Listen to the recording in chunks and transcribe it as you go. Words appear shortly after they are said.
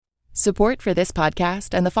Support for this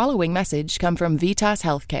podcast and the following message come from Vitas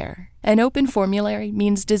Healthcare. An open formulary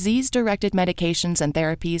means disease-directed medications and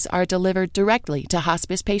therapies are delivered directly to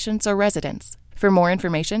hospice patients or residents. For more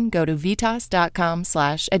information, go to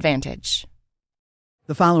vitas.com/advantage.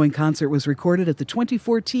 The following concert was recorded at the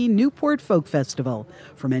 2014 Newport Folk Festival.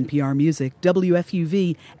 From NPR Music,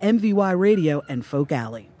 WFUV, MVY Radio, and Folk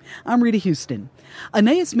Alley. I'm Rita Houston.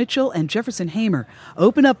 Anais Mitchell and Jefferson Hamer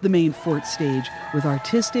open up the main Fort stage with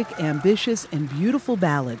artistic, ambitious, and beautiful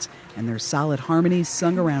ballads, and their solid harmonies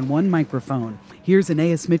sung around one microphone. Here's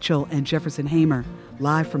Anais Mitchell and Jefferson Hamer,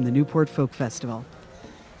 live from the Newport Folk Festival.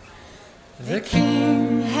 The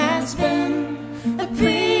king has been a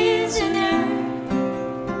prisoner,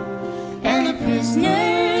 and a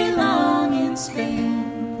prisoner long in Spain,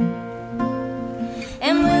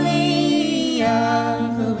 and Willie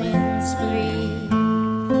of the Winsbury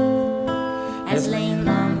has lain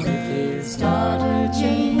long with his daughter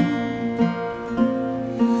Jane.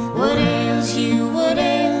 What ails you,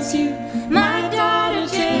 my daughter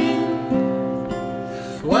Jane?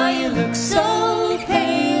 Why you look so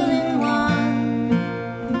pale and wan?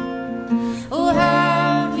 Oh,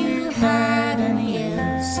 have you had any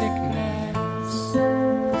ill sickness?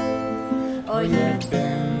 Or you've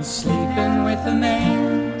been sleeping with a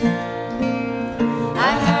man?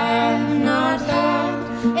 I have not had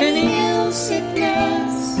any ill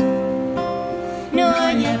sickness,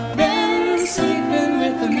 nor yet been sleeping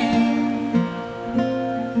with a man.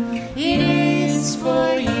 It is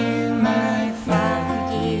for you, my father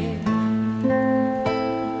dear,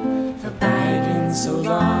 for biding so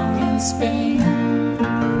long in Spain.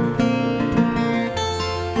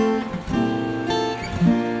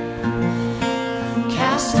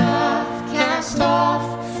 Cast off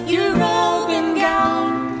your robe and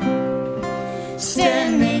gown,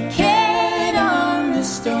 stand naked on the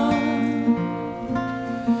stone,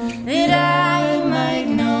 that I might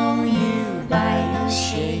know you by your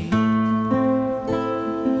shape,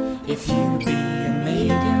 if you be a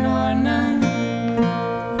maiden or none.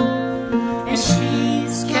 And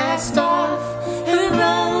she's cast off her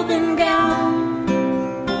robe and gown,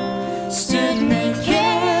 stood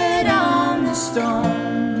naked on the stone.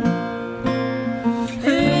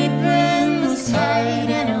 Her apron was tight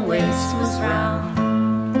and her waist was round,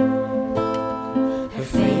 her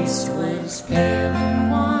face was pale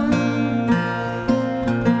and wan.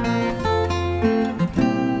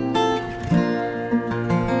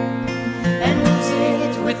 And was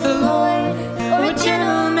it with the Lord or a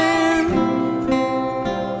gentleman,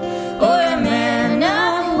 or a man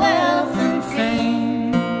of wealth and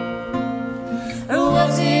fame? Or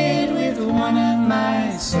was it with one of my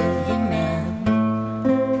serving men,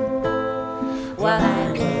 while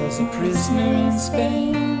I was a prisoner in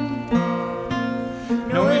Spain?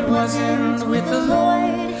 No, it wasn't with a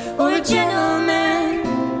lord or a gentleman,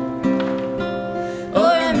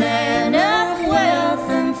 or a man of wealth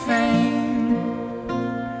and fame.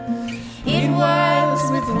 It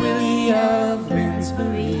was with Willie of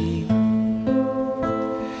Winsbury.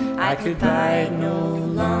 I could bide no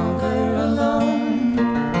longer alone,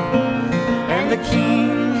 and the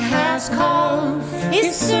king has called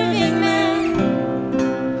his serving men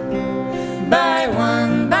by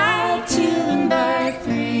one, by two, and by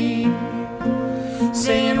three,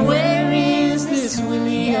 saying, where is this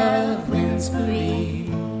Willie of Winsbury?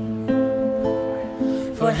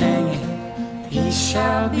 For hanging he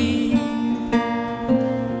shall be.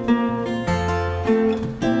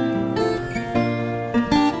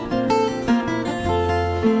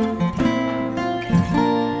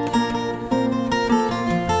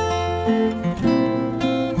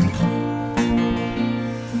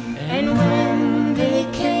 And when they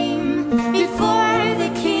came before the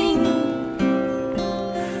king,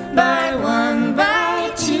 by one, by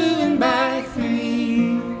two, and by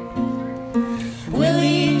three,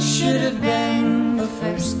 Willie should have been the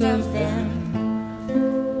first of them,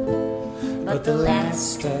 but the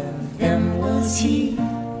last of them was he.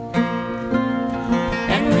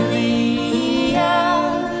 And Willie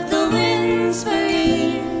of the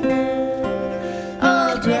Winsbury,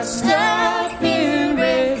 all dressed up in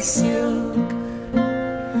red silk,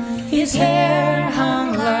 his hair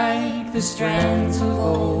hung like the strands of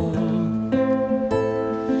gold,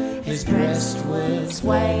 his breast was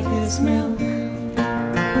white as milk.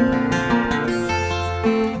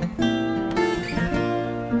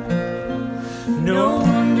 No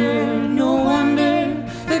wonder,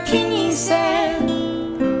 the king he said,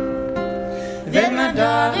 that my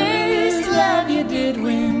daughter's love you did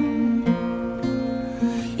win.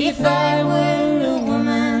 If I were a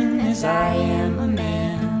woman as I am a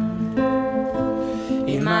man,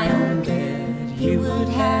 in my own bed you would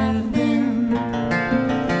have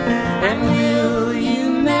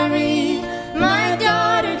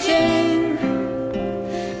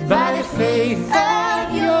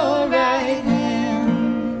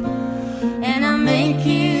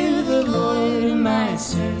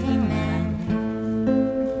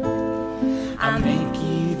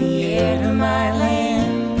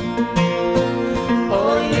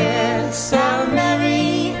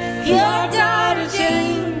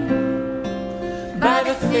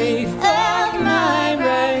faith of my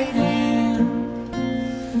right hand.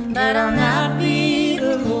 But I'll not be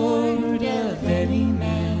the lord of any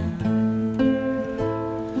man.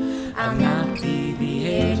 I'll not be the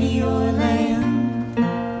heir to your land.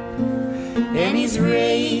 And he's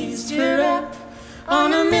raised her up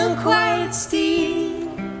on a milk-white steed,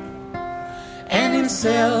 and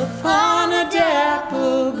himself on a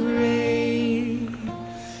dapple gray.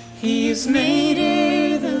 He has made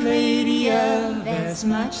her the lady of as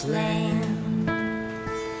much land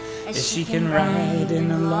as she can ride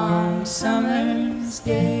in a long summer's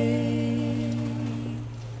day.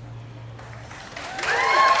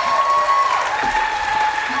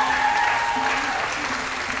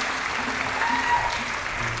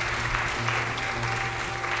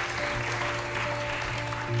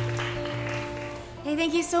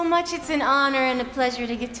 Thank you so much. It's an honor and a pleasure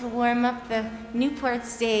to get to warm up the Newport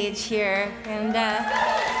stage here. And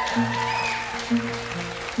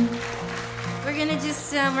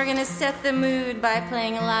we're gonna set the mood by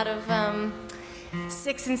playing a lot of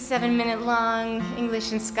 6 and 7 minute long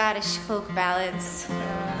English and Scottish folk ballads.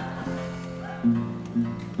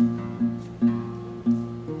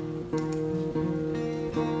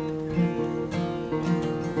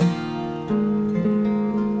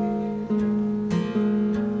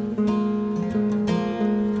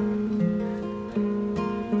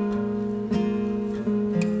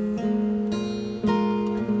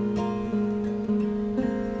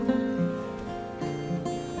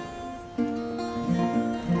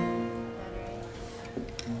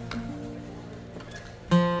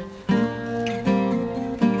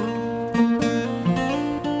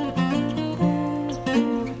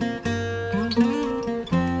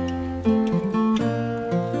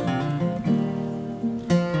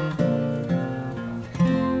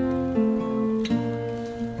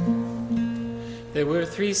 There were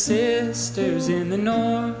 3 sisters in the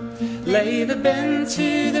north, lay the bend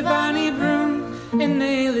to the bonny broom, and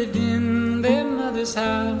they lived in their mother's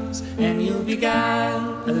house, and you'll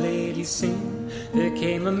beguile a lady sing. There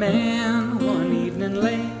came a man one evening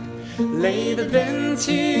late, lay the bend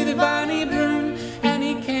to the bonny broom, and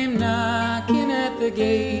he came knocking at the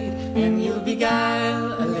gate, and you'll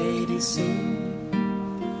beguile a lady soon.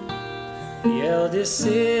 The eldest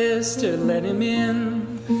sister let him in,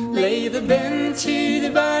 lay the bend to the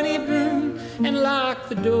bonny broom, and lock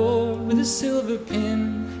the door with a silver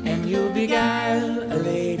pin, and you'll beguile a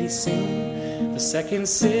lady soon. The second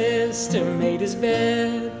sister made his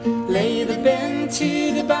bed, lay the bend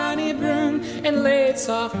to the bonny broom, and laid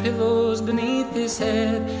soft pillows beneath his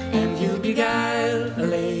head, and you'll beguile a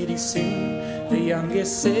lady soon. The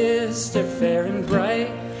youngest sister, fair and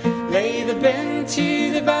bright, lay the bend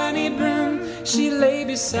to the bonny broom, she lay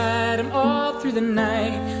beside him all through the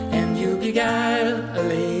night, and you'll beguile a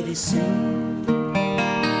lady soon.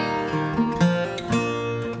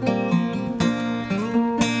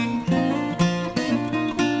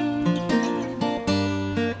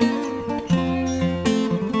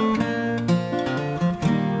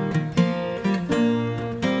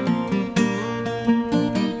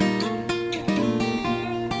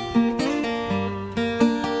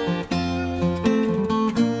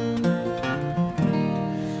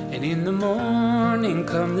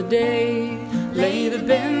 Day, lay the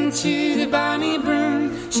bend to the bonny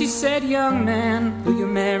broom, she said, young man, will you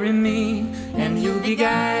marry me, and you'll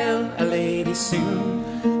beguile a lady soon.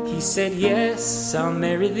 He said, yes, I'll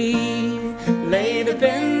marry thee. Lay the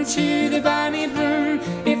bend to the bonny broom,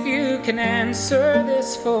 if you can answer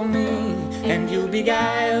this for me, and you'll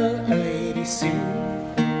beguile a lady soon.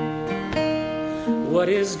 What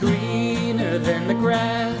is greener than the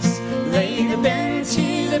grass? Lay the bend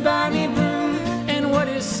to the bonny broom, what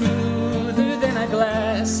is smoother than a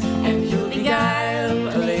glass, and you'll beguile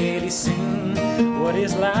a lady soon. What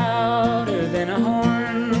is louder than a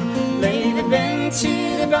horn? Lay the bend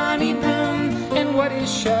to the bonny broom, and what is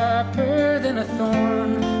sharper than a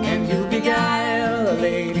thorn? And you'll beguile a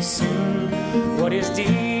lady soon. What is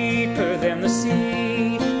deeper than the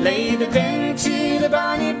sea? Lay the bend to the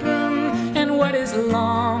bonny broom, and what is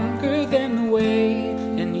longer than the way?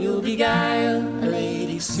 And you'll beguile a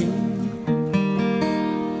lady soon.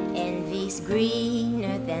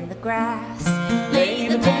 Greener than the grass, lay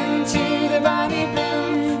the bend to the bonny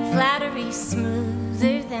broom, flattery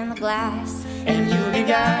smoother than the glass, and you'll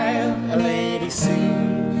beguile a lady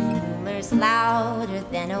soon. Humor's louder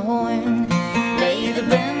than a horn, lay the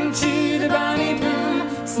bend to the bonny broom,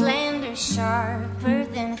 slander sharper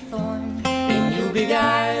than a thorn, and you'll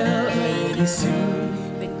beguile a lady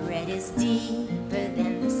soon. Regret is deeper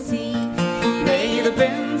than the sea, lay the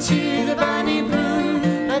bend to the bonny broom,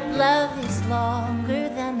 but love is longer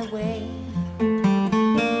than the way.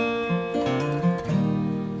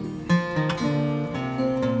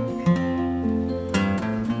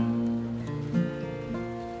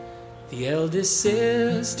 eldest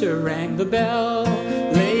sister rang the bell.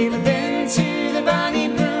 Lay the bin to the bonny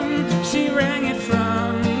broom. She rang it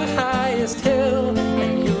from the highest hill.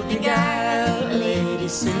 And you'll beguile a lady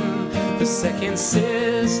soon. The second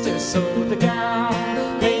sister sewed the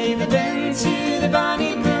gown. Lay the bin to the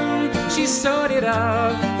bonny broom. She sewed it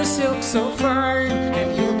up, the silk so fine.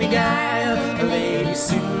 And you'll beguile a lady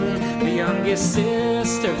soon. The youngest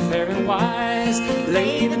sister, fair and wise,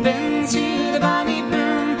 lay the bin to the bonny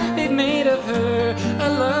broom. It made of her a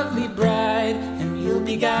lovely bride, and you'll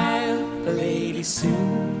beguile a lady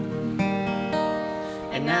soon.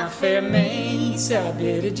 And now, fair maids, I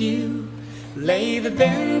bid adieu. Lay the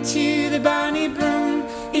bin to the bonny broom.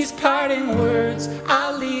 These parting words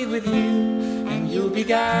I'll leave with you, and you'll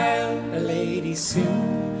beguile a lady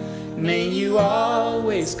soon. May you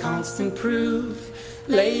always constant prove.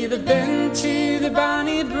 Lay the bin to the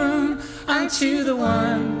bonny broom unto the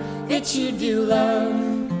one that you do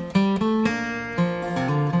love.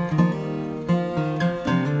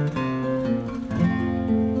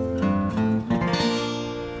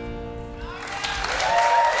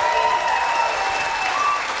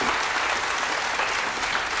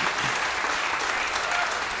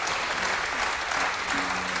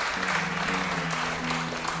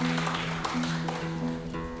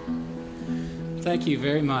 Thank you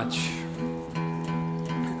very much.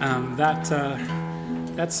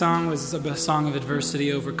 That song was a song of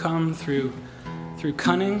adversity overcome through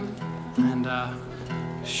cunning and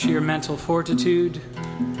sheer mental fortitude,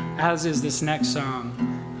 as is this next song.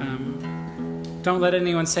 Don't let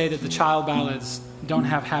anyone say that the child ballads don't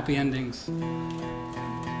have happy endings.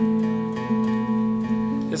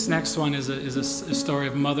 This next one is a story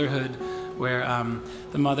of motherhood, where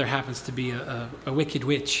the mother happens to be a wicked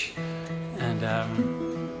witch. And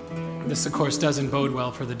this, of course, doesn't bode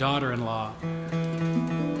well for the daughter-in-law.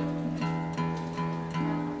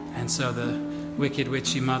 And so the wicked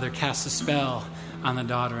witchy mother casts a spell on the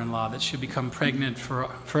daughter-in-law that she'll become pregnant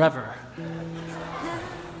forever.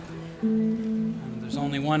 And there's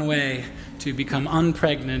only one way to become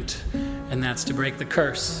unpregnant, and that's to break the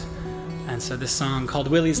curse. And so this song, called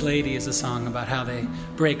Willie's Lady, is a song about how they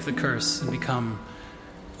break the curse and become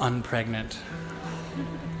unpregnant.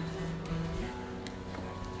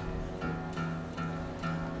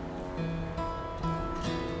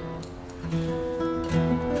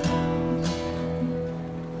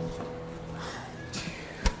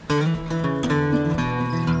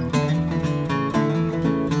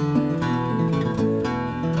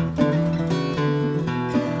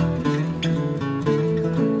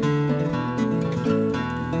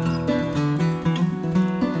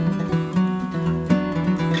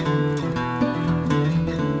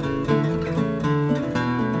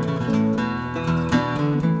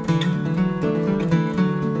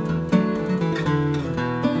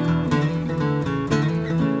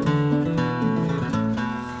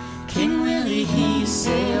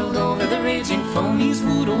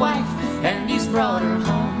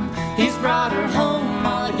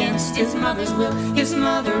 His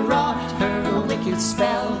mother wrought her a wicked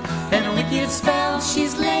spell, and a wicked spell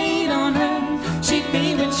she's laid on her. She'd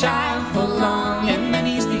be with child for long and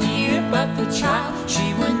many's the year, but the child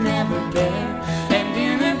she would never bear. And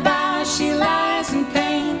in her bowels she lies in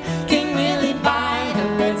pain. King Willie by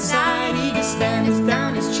her bedside, eager standeth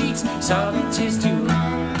down his cheeks, sobbing 'tis to run.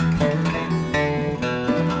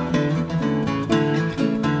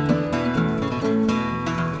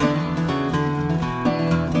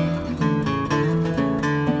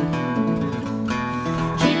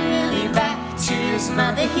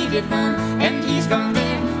 Mother he did run, and he's gone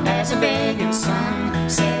there as a begging son.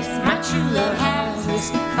 Says my true love has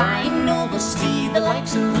this fine noble steed, the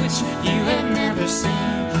likes of which you have never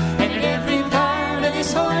seen. And at every part of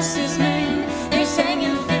his horse's mane there's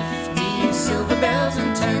hanging 50 silver bells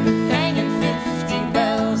and 10, hanging 50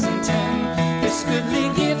 bells and 10. This goodly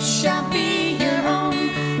gift shall be your own,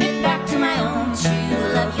 if back to my own true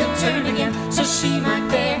love he'll turn again, so she might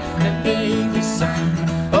bear the baby son.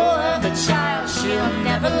 Oh, the child she'll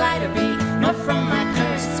never light or be, nor from my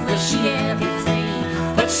curse will she ever be free.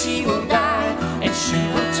 But she will die, and she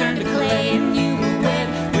will turn to clay, and you will wed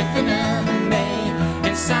with another maid.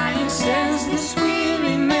 And sighing says this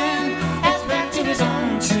weary man, as back to his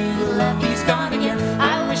own true love he's gone again.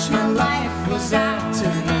 I wish my life was out to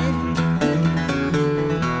an end.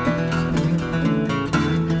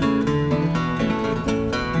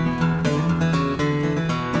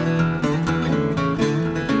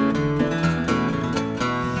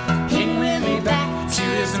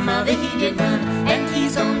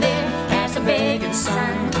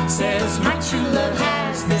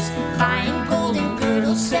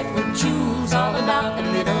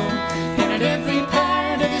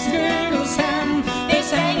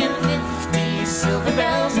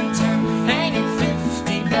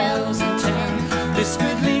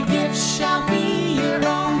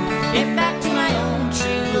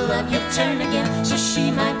 she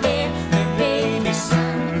might bear her baby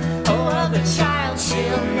son. Oh, of a child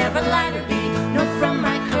she'll never lighter be, nor from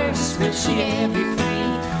my curse will she ever be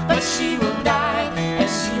free. But she will die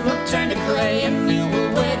as she will turn to clay, and you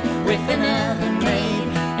will wed with another maid.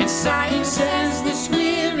 And sighing says this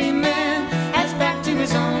weary man, as back to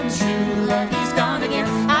his own true love he's gone again.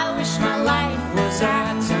 I wish my life was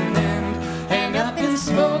at an end. And up and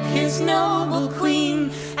spoke his noble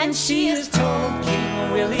queen, and she has told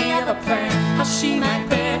King Willie of a plan, how she might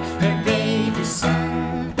bear her baby son.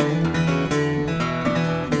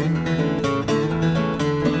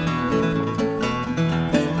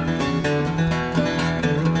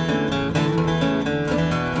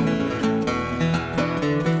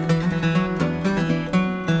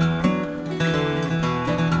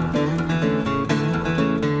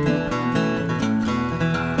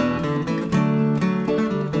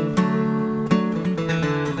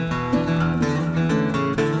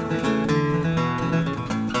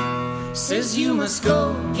 Says you must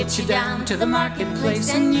go, get you down to the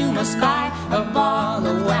marketplace, and you must buy a ball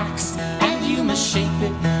of wax, and you must shape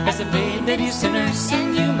it as a babe that is to nurse,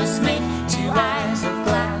 and you must make 2 eyes of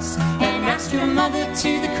glass, and ask your mother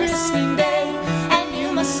to the christening day, and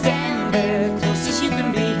you must stand there close as you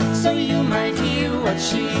can be, so you might hear what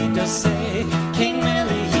she does say. King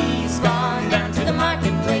Willie, he's gone down to the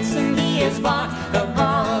marketplace, and he has bought a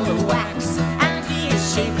ball of wax, and he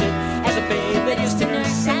has shaped it as a babe that is to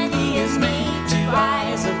nurse, and he has made 2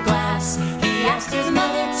 eyes of glass. He asked his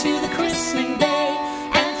mother to the christening day,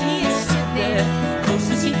 and he has stood there close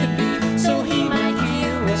as he could be, so he might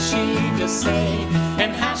hear what she does say,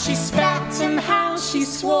 and how she spat and how she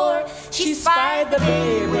swore. She spied the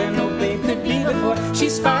babe where no babe could be before. She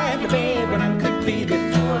spied the babe where none could be before.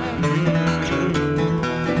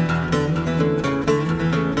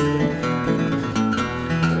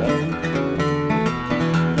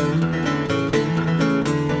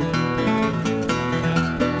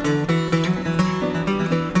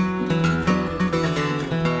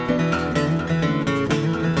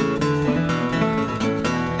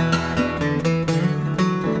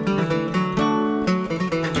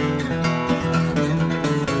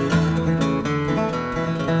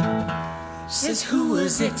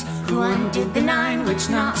 Who undid the 9 which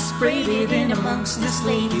knots braided in amongst this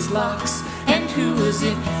lady's locks? And who was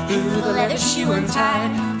it who the leather shoe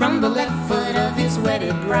untied from the left foot of his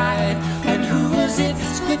wedded bride? And who was it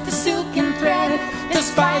split the silken thread? The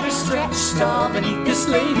spider stretched all beneath this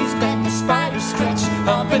lady's bed. The spider stretched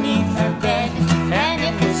all beneath her bed. And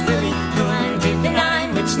it was Willie who undid the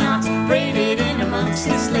 9 which knots braided in amongst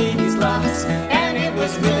this lady's locks. And it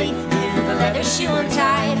was Willie who the leather shoe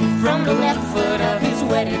untied from the left foot of his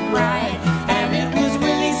wedded bride. And it was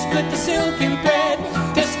Willie split the silken thread.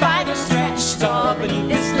 The spider stretched all beneath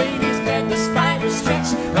this lady's bed. The spider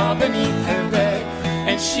stretched all beneath her bed.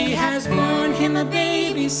 And she has borne him a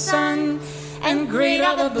baby son. And great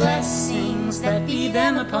are the blessings that be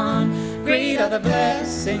them upon. Great are the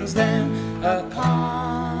blessings them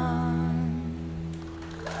upon.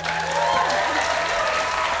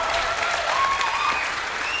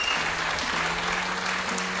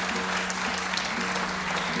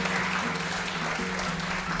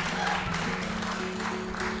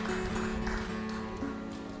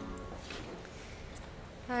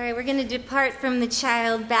 We're going to depart from the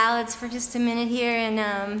child ballads for just a minute here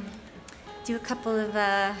and do a couple of,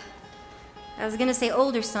 I was going to say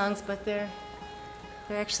older songs, but they're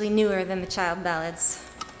actually newer than the child ballads.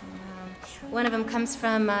 One of them comes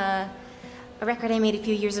from a record I made a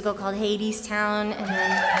few years ago called Hades Town, and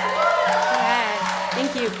then, yeah,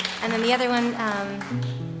 thank you. And then the other one,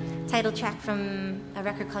 title track from a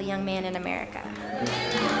record called Young Man in America.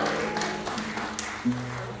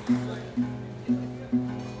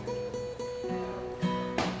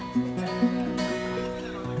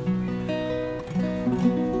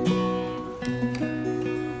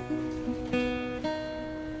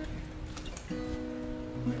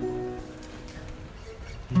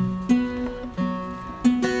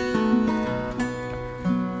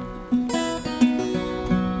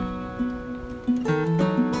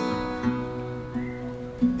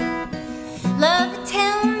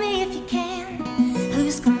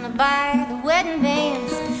 By the wedding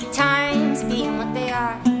bands, times being what they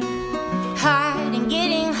are, hard and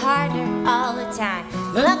getting harder all the time.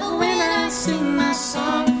 Love it when I sing my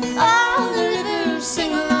song, all the rivers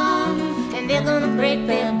sing along, and they're gonna break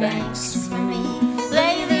their banks for me,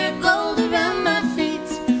 lay their gold around my feet,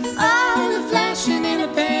 all the flashing in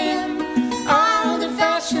a pan, all the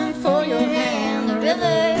fashion for your hand. The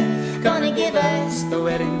river gonna give us the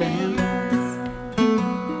wedding band.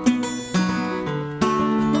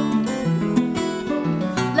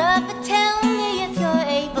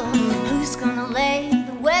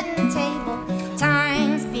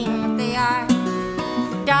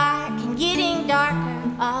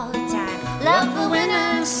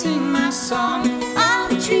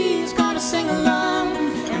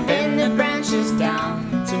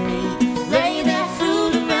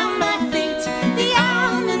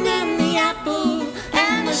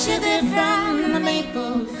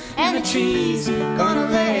 tree's gonna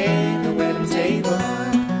lay the wedding table.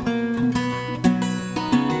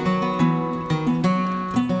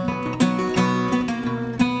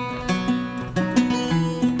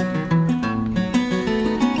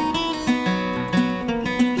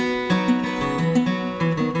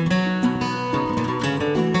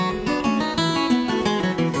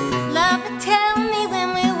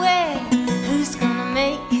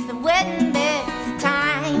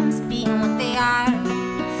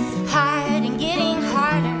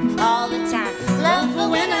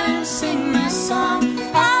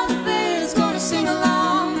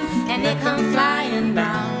 Come flying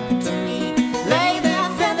down to me, lay their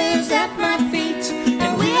feathers at my feet,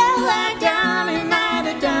 and we'll lie down and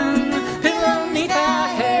lie down, pillow beneath our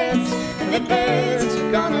heads, and the birds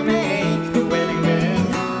are gonna make the wedding bed,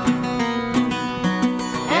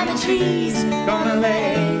 and the trees gonna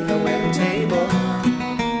lay the wedding table,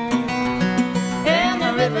 and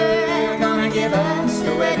the river gonna give us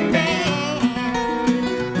the wedding band.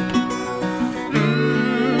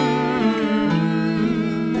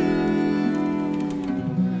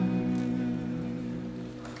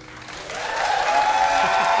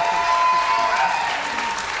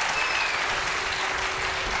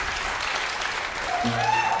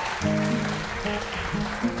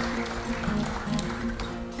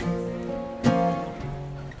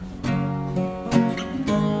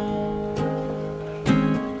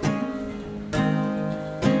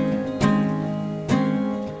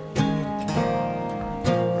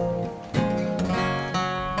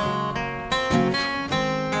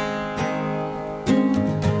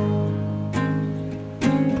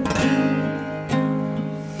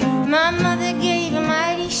 My mother gave a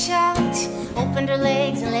mighty shout, opened her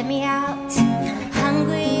legs and let me out.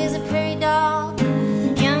 Hungry as a prairie dog,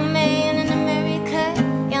 young man in America,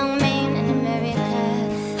 young man in America.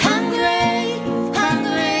 Hungry,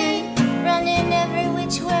 hungry, running every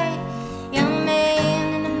which way, young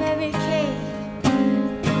man in America.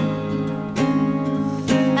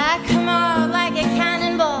 I come out like a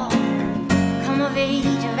cannonball, come of age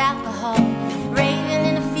of alcohol, raving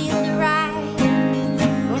in a field of rye.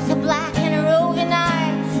 A black and a roving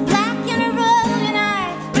eye, black and a roving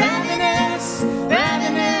eye. Ravenous,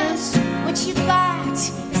 ravenous, what you got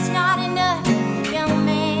is not enough, young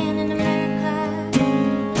man in America.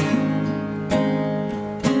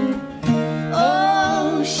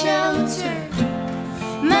 Oh, shelter,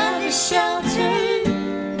 mother shelter,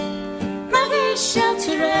 mother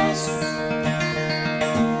shelter us.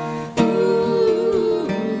 Ooh,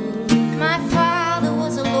 my father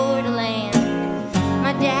was a lord of land.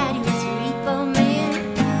 My daddy was a repo man,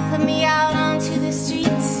 put me out onto the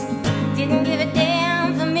streets, didn't give a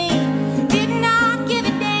damn for me, did not give a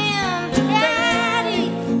damn.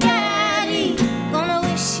 Daddy, daddy, gonna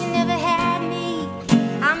wish you never had me.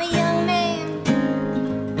 I'm a young man,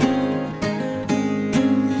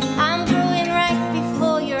 I'm growing right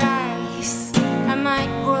before your eyes. I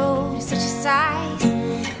might grow to such a size,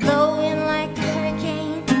 blowing like a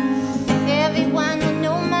hurricane. Everyone will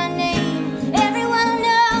know my name, everyone will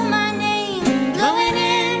know my name. Blowing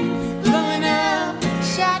in, blowing up,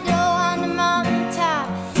 shadow on the mountaintop,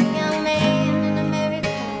 young man in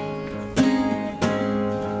America.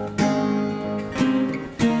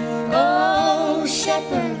 Oh,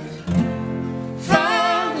 shepherd,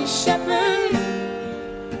 father shepherd,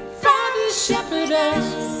 father shepherd us.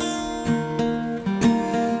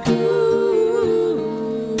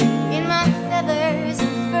 Ooh, in my feathers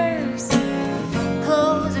and furs,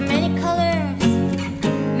 clothes of many colors,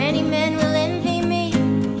 many men will envy me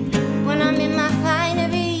when I'm in my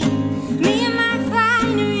finery. Me and my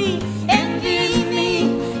finery, envy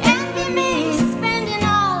me, spending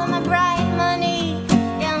all of my bright money,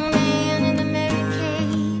 young man in America.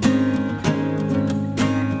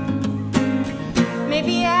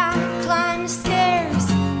 Maybe I'll climb the stairs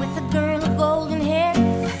with a girl of golden hair,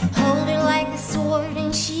 hold her like a sword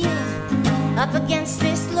and shield, up against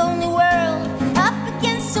this lonely world, up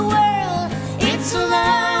against the world. It's a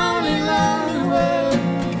lonely, lonely world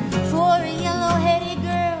for a yellow-headed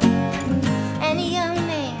girl and a young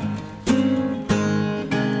man. Ooh.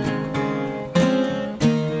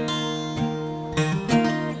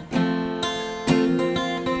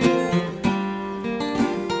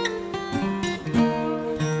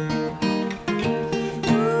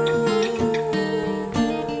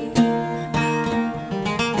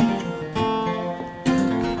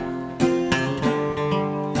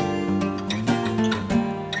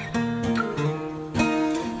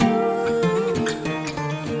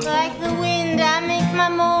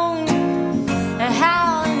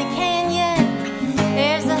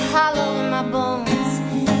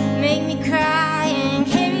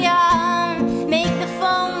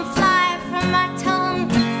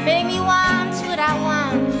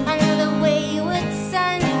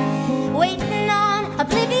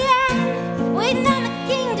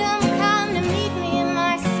 kingdom come to meet me in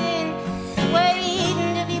my sin, waiting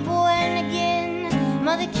to be born again.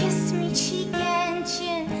 Mother kissed me cheek and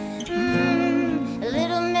chin, a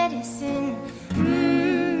little medicine,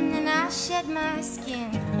 and I shed my skin,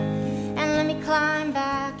 and let me climb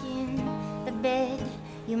back in the bed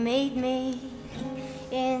you made me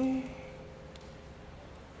in.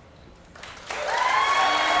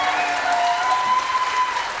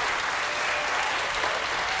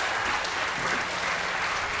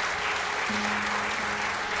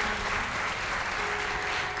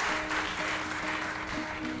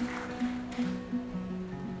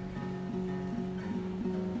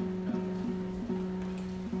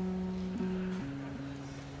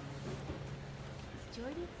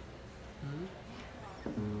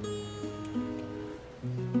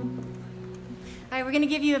 We're going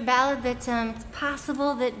to give you a ballad that it's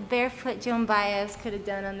possible that Barefoot Joan Baez could have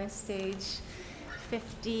done on this stage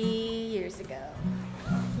 50 years ago.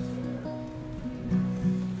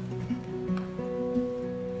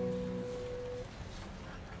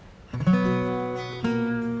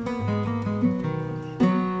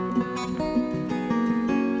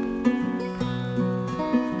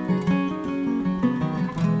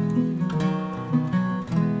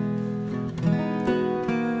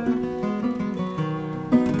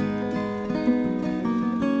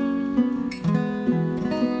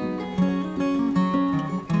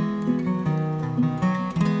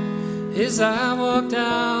 As I walked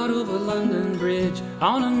out over London Bridge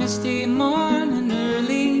on a misty morning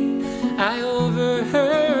early, I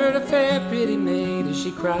overheard a fair pretty maid as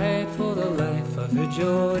she cried for the life of her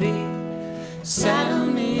Geordie. Saddle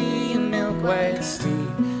me a milk-white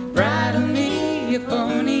steed, bridle me a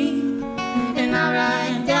pony, and I'll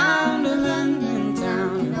ride down to London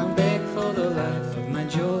town and I'll beg for the life of my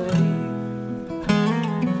Geordie.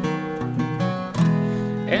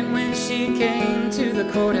 And when she came to the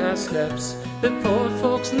courthouse steps, the poor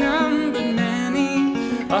folks numbered many.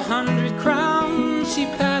 100 crowns she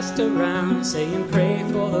passed around, saying, pray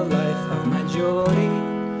for the life of my Geordie.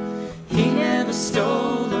 He never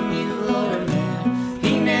stole a mule or a mare,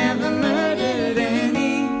 he never murdered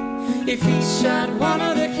any. If he shot one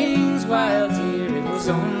of the king's wild deer, it was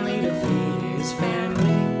only to feed his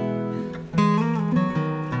family.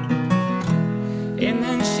 And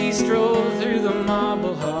then she strolled through the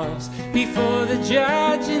marble halls before the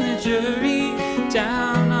judge and the jury.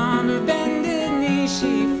 Down on her bended knee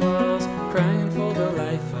she falls, crying for the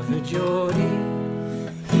life of her Geordie.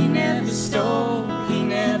 He never stole, he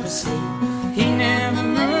never slew, he never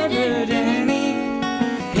murdered any,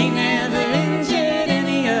 he never injured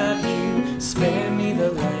any of you. Spare me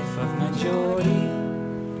the life of my Geordie.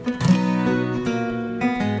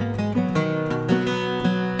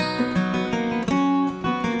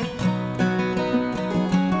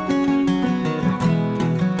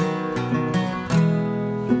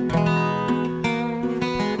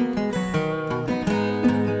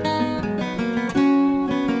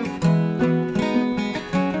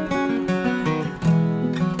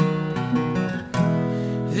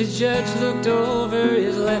 The judge looked over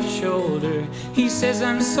his left shoulder. He says,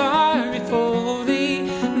 I'm sorry for thee,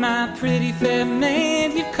 my pretty fair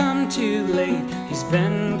maid, you've come too late. He's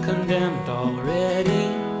been condemned already.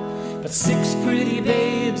 But 6 pretty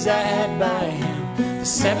babes I had by him, the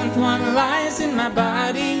 7th one lies in my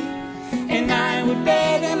body, and I would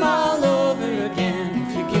beg him all over again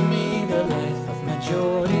if you give me the life of my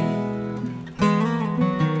Geordie.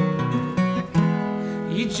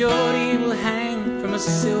 Your Geordie will hang from a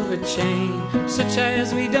silver chain, such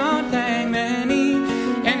as we don't hang many,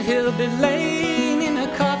 and he'll be laid in a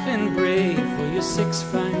coffin brave for your 6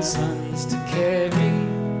 fine sons to carry.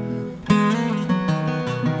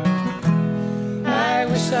 I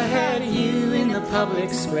wish I had you in the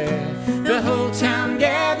public square, the whole town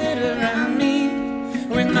gathered around me,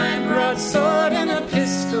 with my broadsword and a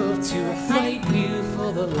pistol to fight you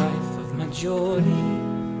for the life of my Geordie.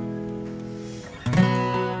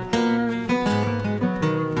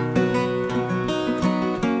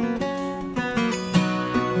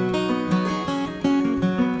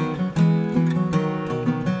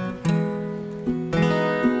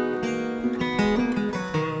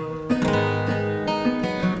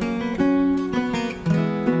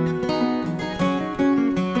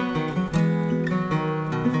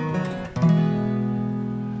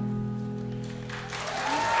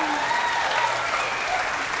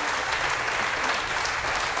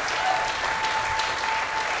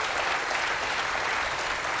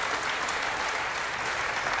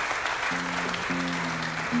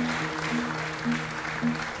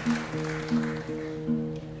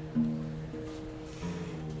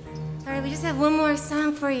 have one more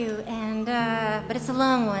song for you, and but it's a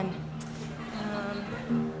long one.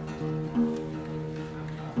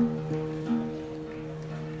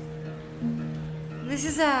 This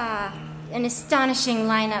is an astonishing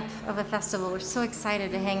lineup of a festival. We're so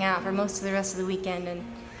excited to hang out for most of the rest of the weekend, and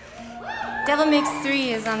Devil Mix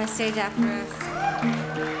 3 is on the stage after us.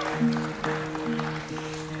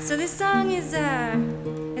 So this song is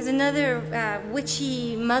another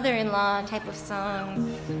witchy mother-in-law type of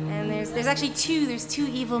song, and there's actually two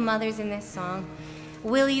evil mothers in this song,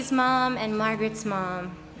 Willie's mom and Margaret's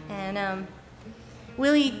mom, and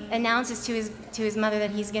Willie announces to his mother that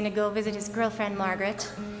he's going to go visit his girlfriend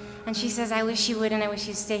Margaret, and she says, "I wish you would, and I wish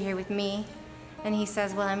you'd stay here with me," and he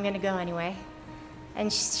says, "Well, I'm going to go anyway,"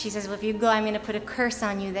 and she says, "Well, if you go, I'm going to put a curse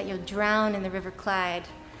on you that you'll drown in the River Clyde."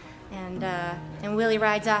 And Willie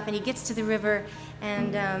rides off, and he gets to the river,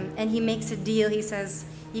 and he makes a deal. He says,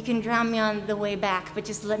 "You can drown me on the way back, but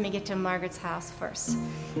just let me get to Margaret's house first."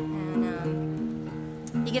 And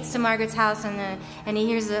he gets to Margaret's house, and he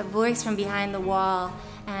hears a voice from behind the wall,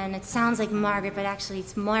 and it sounds like Margaret, but actually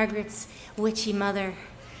it's Margaret's witchy mother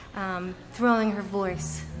throwing her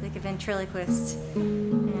voice like a ventriloquist,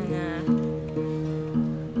 and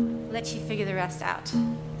let you figure the rest out.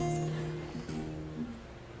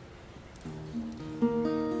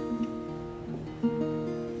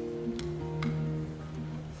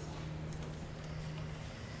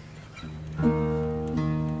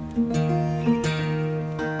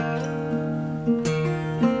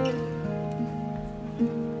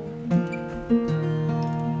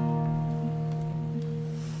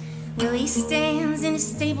 Willie stands in his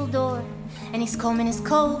stable door, and he's combing his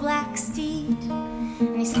coal-black steed,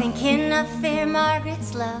 and he's thinking of fair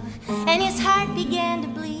Margaret's love, and his heart began to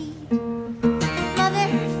bleed. "Mother,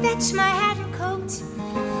 fetch my hat and coat,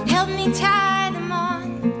 help me tie them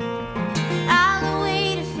on. I'll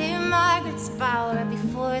away to fair Margaret's bower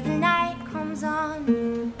before the night comes on.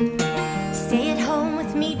 Stay at home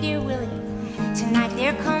with me, dear Willie, tonight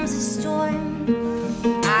there comes a storm.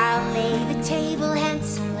 I'll lay the table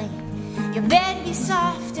handsomely, your bed be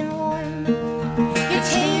soft and warm. Your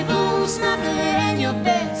table's smothered and your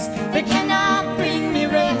beds, they cannot bring me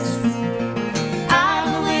rest.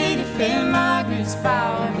 I'll away to fair Margaret's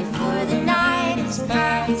bower before the night is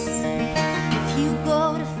past. If you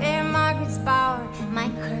go to fair Margaret's bower, my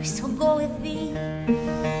curse will go with thee.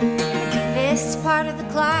 This part of the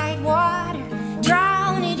Clyde water,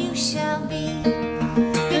 drowned you shall be.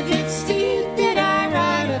 The good steed that I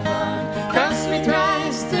ride upon cost me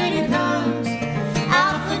thrice 30 pounds.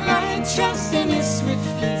 I'll put my trust in his swift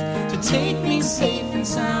feet to take me safe and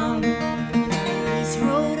sound. He's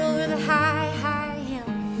rode over the high hill,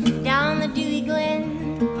 down the dewy glen,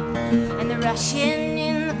 and the rushing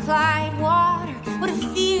in the Clyde water would have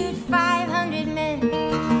feared 500 men.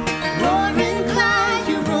 Roaring Clyde,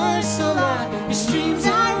 you roar so loud, your streams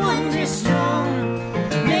are wondrous strong.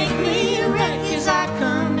 Make me a wreck as I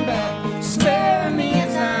come back, spare me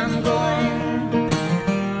as I'm going.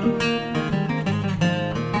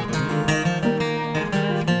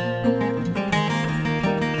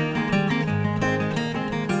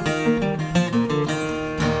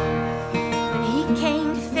 When he came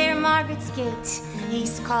to fair Margaret's gate,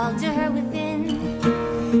 he's called to her within.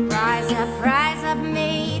 Rise up,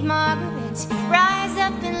 maid Margaret, rise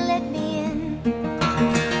up and let me in.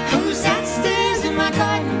 Who's that stares in my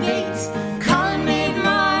garden gate, calling maid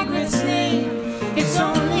Margaret's name? It's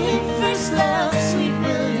only first love, sweet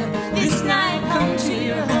William, this night come to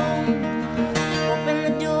your home. Open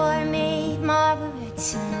the door, maid Margaret,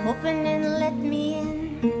 open and let me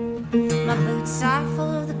in. My boots are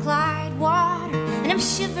full of the Clyde water, and I'm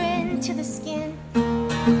shivering to the skin.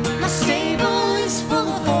 My stable is full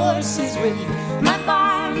of horses with you, my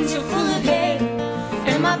barns are full of hay,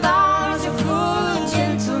 and my bars are full of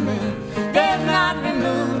gentlemen, they're not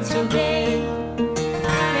removed today.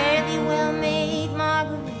 Fare thee well, maid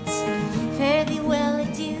Margaret, fare thee well,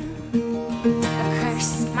 adieu. A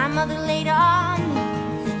curse my mother laid on me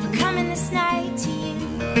for coming this night to you.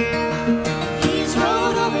 He's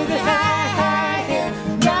rode over the high hill,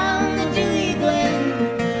 down the dewy glen,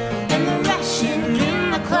 and the rushing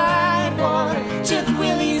in the Clyde water took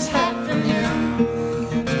Willie's hat from him.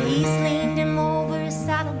 He's leaned him over a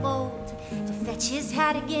saddle bolt to fetch his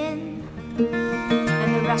hat again, and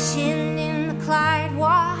the rushing in the Clyde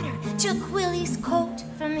water took Willie's coat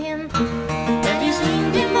from him. And he's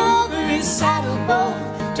leaned him over his saddle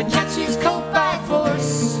bolt to catch his coat by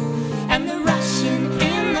force, and the rushing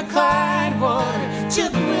in the Clyde water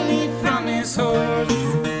took Willie from his horse.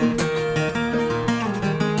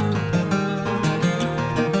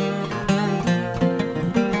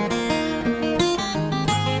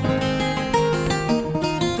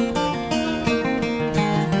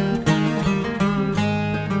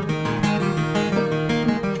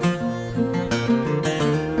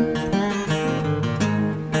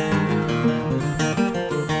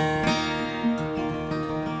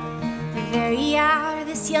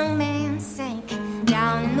 sank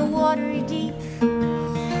down in the watery deep.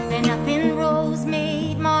 Then up in rose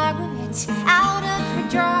made Margaret out of her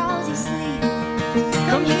drowsy sleep.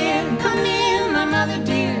 Come here, my mother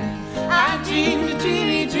dear. I dreamed a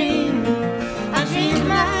dreary dream. I dreamed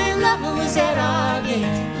my lover was at our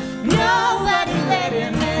gate. Nobody let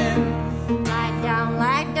him in.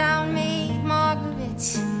 Lie down, maid Margaret.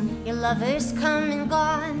 Your lover's come and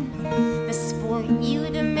gone. The sport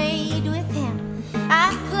you'd have made with him,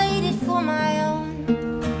 I've played it for my own.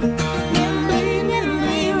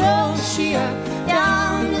 Nimbly rolls she up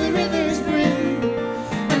down to the river's brim.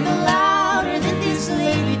 And the louder that this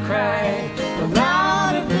lady cried, the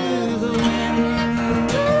louder blew the wind.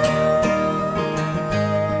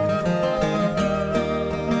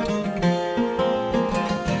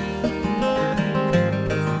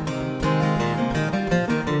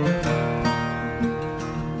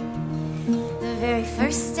 The very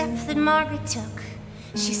first step that Margaret took,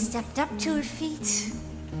 she stepped up to her feet.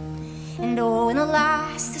 And oh, in the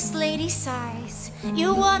last this lady sighs,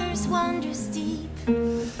 your waters wondrous deep.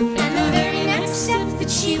 And the very next step that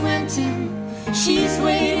she went in, she's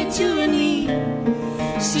waded to her knee.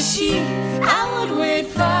 Says she, I would wade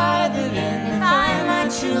farther in if I my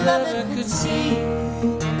true lover could see.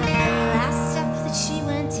 And the very last step that she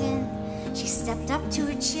went in, she stepped up to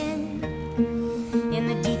her chin. In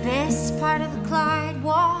the deepest part of the Clyde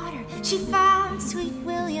water, she found sweet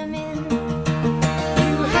William in.